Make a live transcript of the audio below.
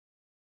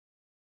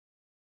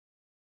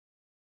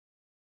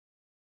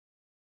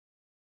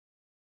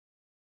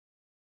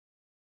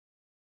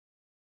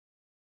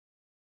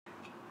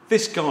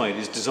This guide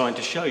is designed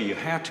to show you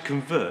how to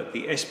convert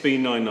the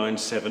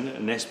SB997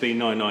 and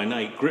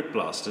SB998 grip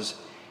blasters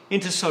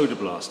into soda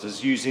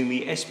blasters using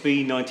the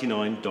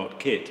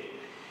SB99.KIT.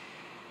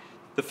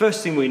 The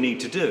first thing we need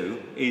to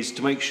do is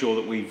to make sure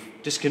that we've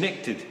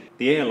disconnected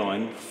the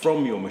airline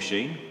from your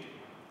machine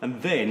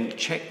and then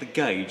check the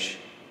gauge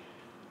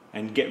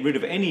and get rid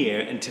of any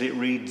air until it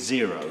reads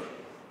 0.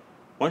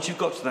 Once you've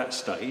got to that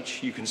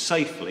stage, you can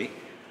safely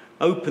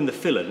open the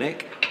filler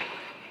neck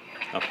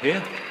up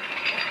here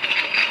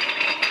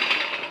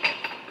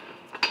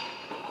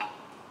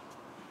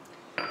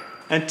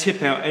and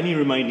tip out any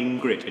remaining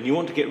grit. And you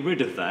want to get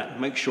rid of that,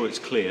 make sure it's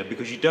clear,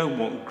 because you don't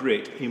want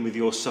grit in with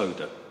your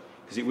soda,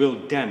 because it will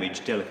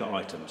damage delicate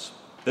items.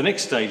 The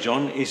next stage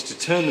on is to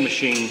turn the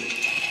machine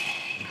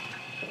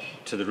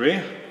to the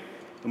rear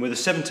and with a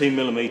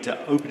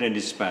 17mm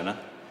open-ended spanner,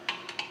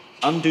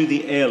 undo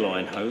the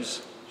airline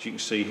hose, as you can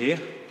see here.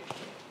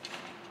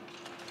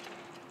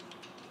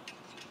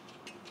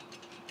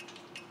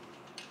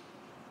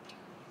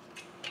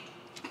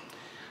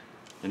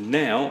 And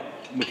now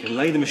we can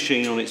lay the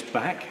machine on its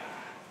back.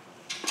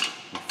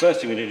 The first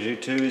thing we need to do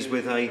too is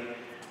with a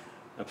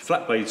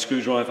flat blade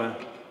screwdriver,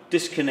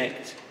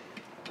 disconnect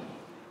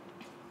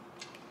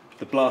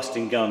the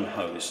blasting gun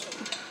hose.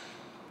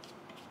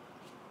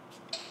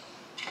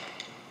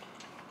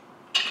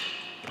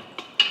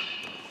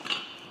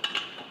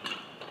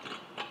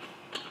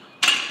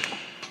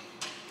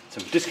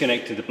 So we've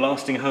disconnected the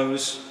blasting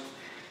hose.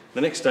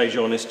 The next stage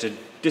on is to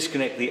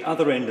disconnect the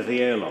other end of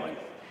the airline.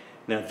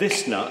 Now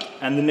this nut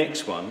and the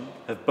next one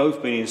have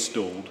both been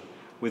installed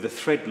with a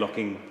thread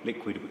locking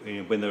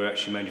liquid when they're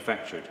actually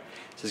manufactured.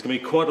 So there's going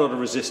to be quite a lot of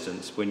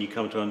resistance when you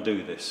come to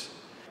undo this.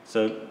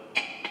 So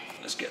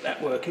let's get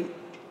that working.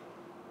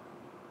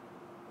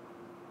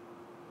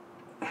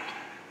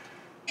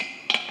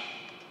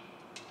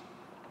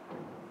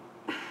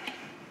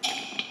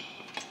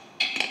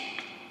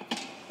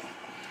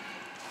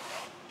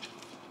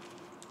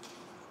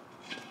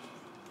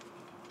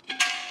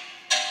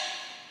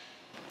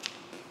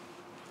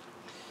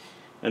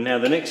 And now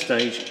the next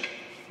stage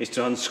is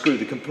to unscrew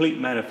the complete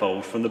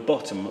manifold from the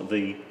bottom of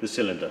the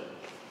cylinder.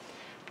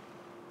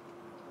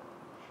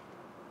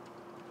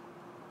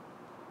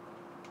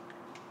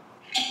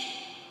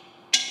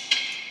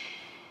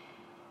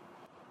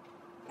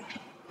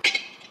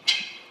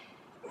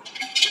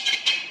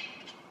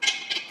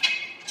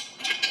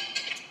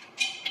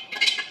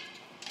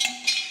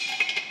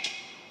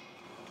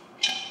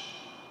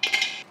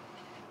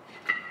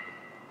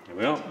 There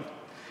we are.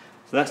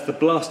 So that's the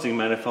blasting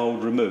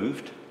manifold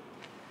removed.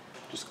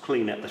 Just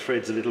clean out the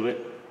threads a little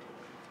bit.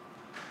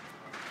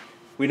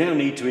 We now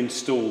need to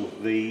install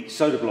the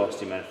soda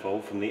blasting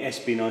manifold from the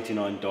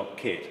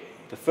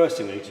SB99.KIT. The first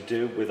thing we need to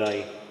do with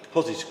a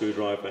posi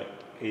screwdriver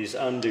is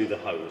undo the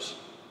hose.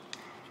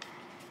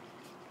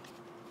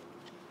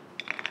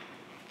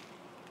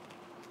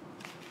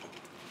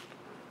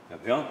 There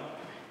we are.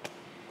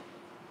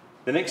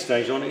 The next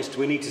stage on is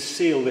we need to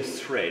seal this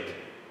thread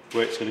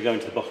where it's going to go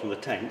into the bottom of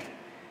the tank.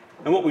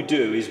 And what we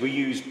do is we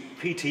use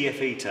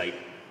ptfe tape,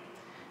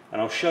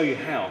 and I'll show you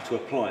how to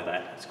apply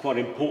that. It's quite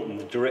important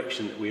the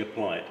direction that we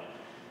apply it.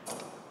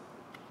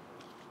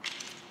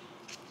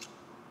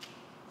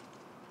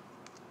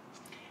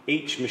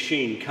 Each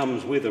machine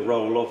comes with a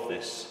roll of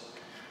this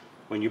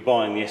when you're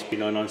buying the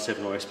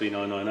SB997 or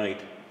SB998.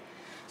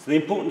 So the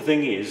important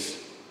thing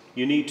is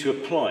you need to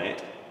apply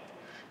it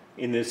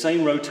in the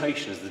same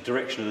rotation as the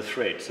direction of the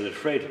thread. So the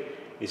thread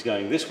is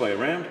going this way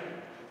around.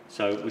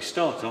 So we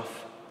start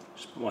off,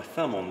 just put my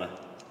thumb on the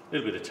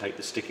little bit of tape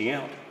that's sticking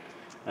out,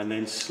 and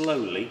then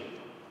slowly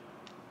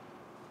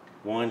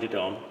wind it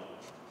on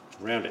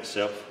around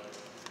itself.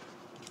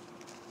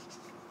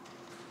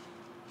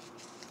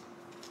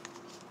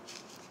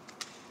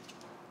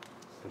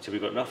 Until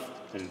we've got enough,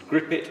 and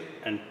grip it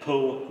and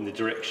pull in the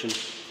direction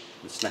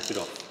and snap it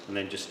off, and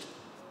then just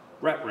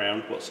wrap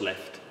round what's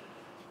left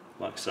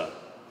like so.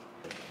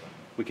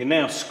 We can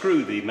now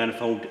screw the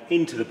manifold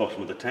into the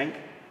bottom of the tank.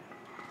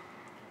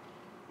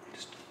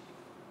 Just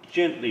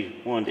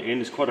gently wind it in.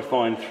 It's quite a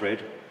fine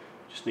thread.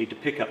 Just need to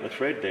pick up the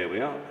thread, there we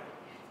are,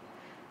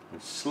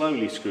 and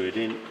slowly screw it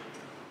in.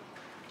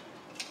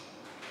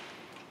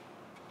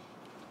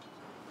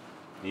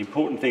 The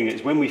important thing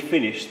is when we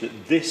finish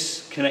that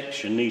this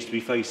connection needs to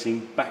be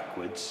facing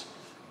backwards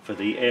for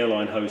the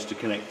airline hose to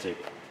connect to.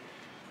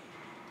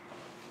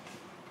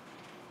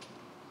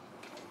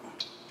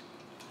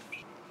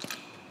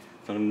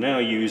 So I'll now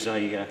use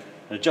an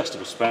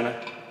adjustable spanner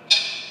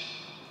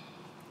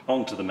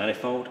onto the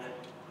manifold.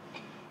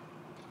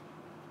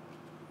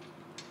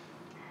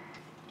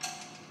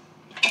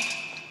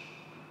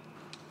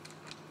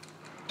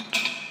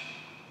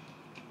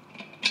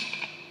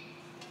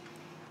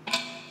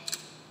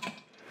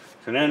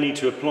 So now I need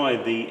to apply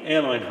the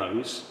airline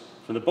hose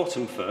from the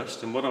bottom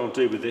first, and what I'll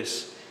do with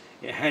this,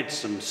 it had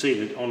some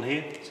sealant on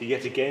here, so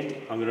yet again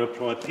I'm going to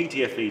apply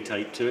ptfe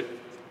tape to it,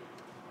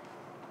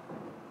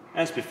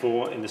 as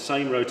before, in the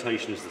same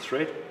rotation as the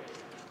thread,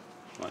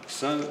 like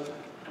so.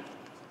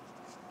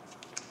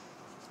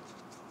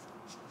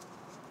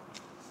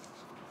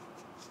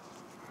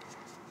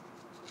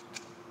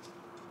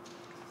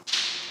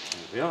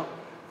 There we are.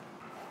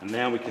 And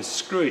now we can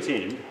screw it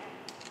in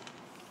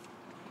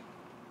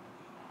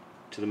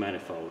to the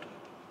manifold.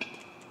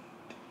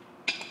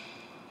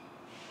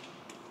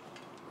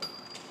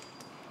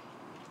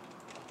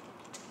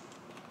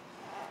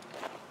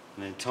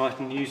 And then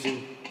tighten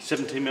using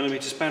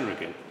 17mm spanner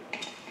again.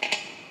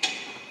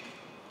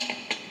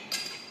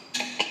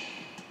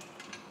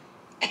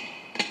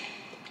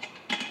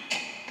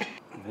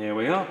 There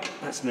we are,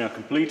 that's now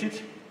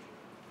completed.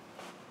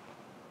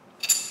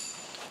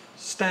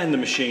 Stand the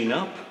machine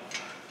up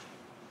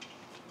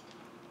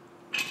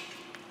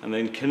and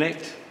then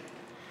connect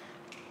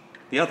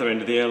the other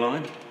end of the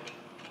airline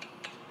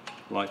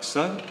like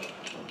so.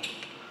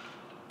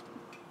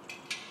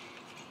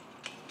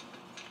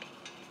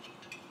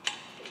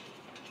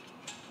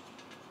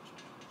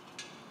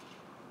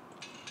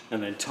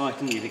 And then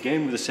tighten it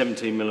again with a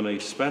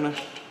 17mm spanner.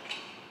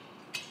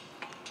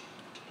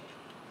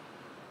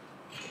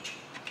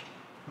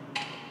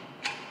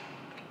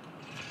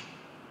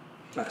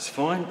 That's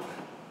fine.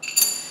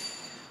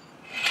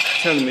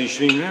 Turn the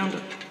machine round,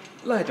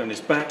 lay it on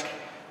its back,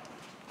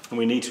 and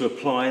we need to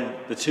apply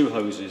the two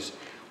hoses.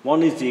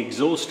 One is the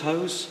exhaust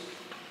hose,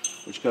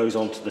 which goes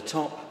onto the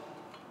top.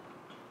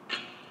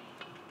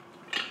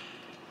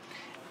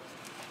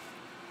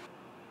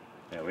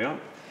 There we are.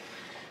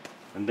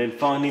 And then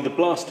finally the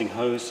blasting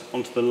hose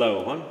onto the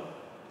lower one.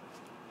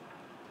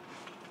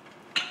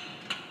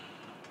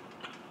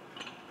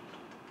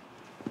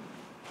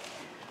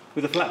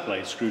 With a flat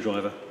blade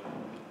screwdriver.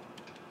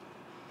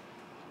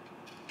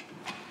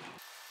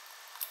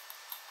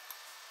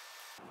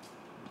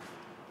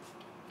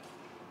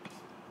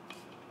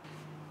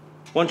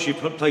 Once you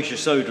place your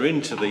soda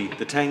into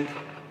the tank,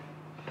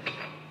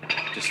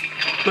 just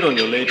put on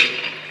your lid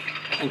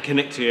and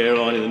connect to your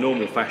airline in the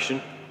normal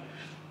fashion.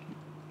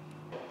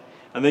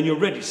 And then you're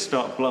ready to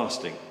start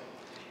blasting.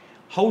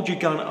 Hold your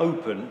gun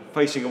open,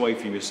 facing away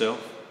from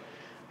yourself,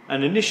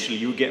 and initially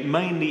you'll get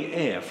mainly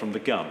air from the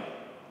gun.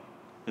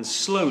 And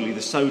slowly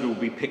the soda will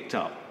be picked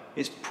up.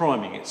 It's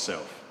priming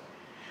itself.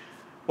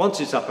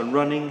 Once it's up and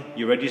running,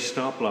 you're ready to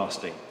start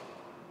blasting.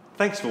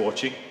 Thanks for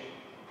watching.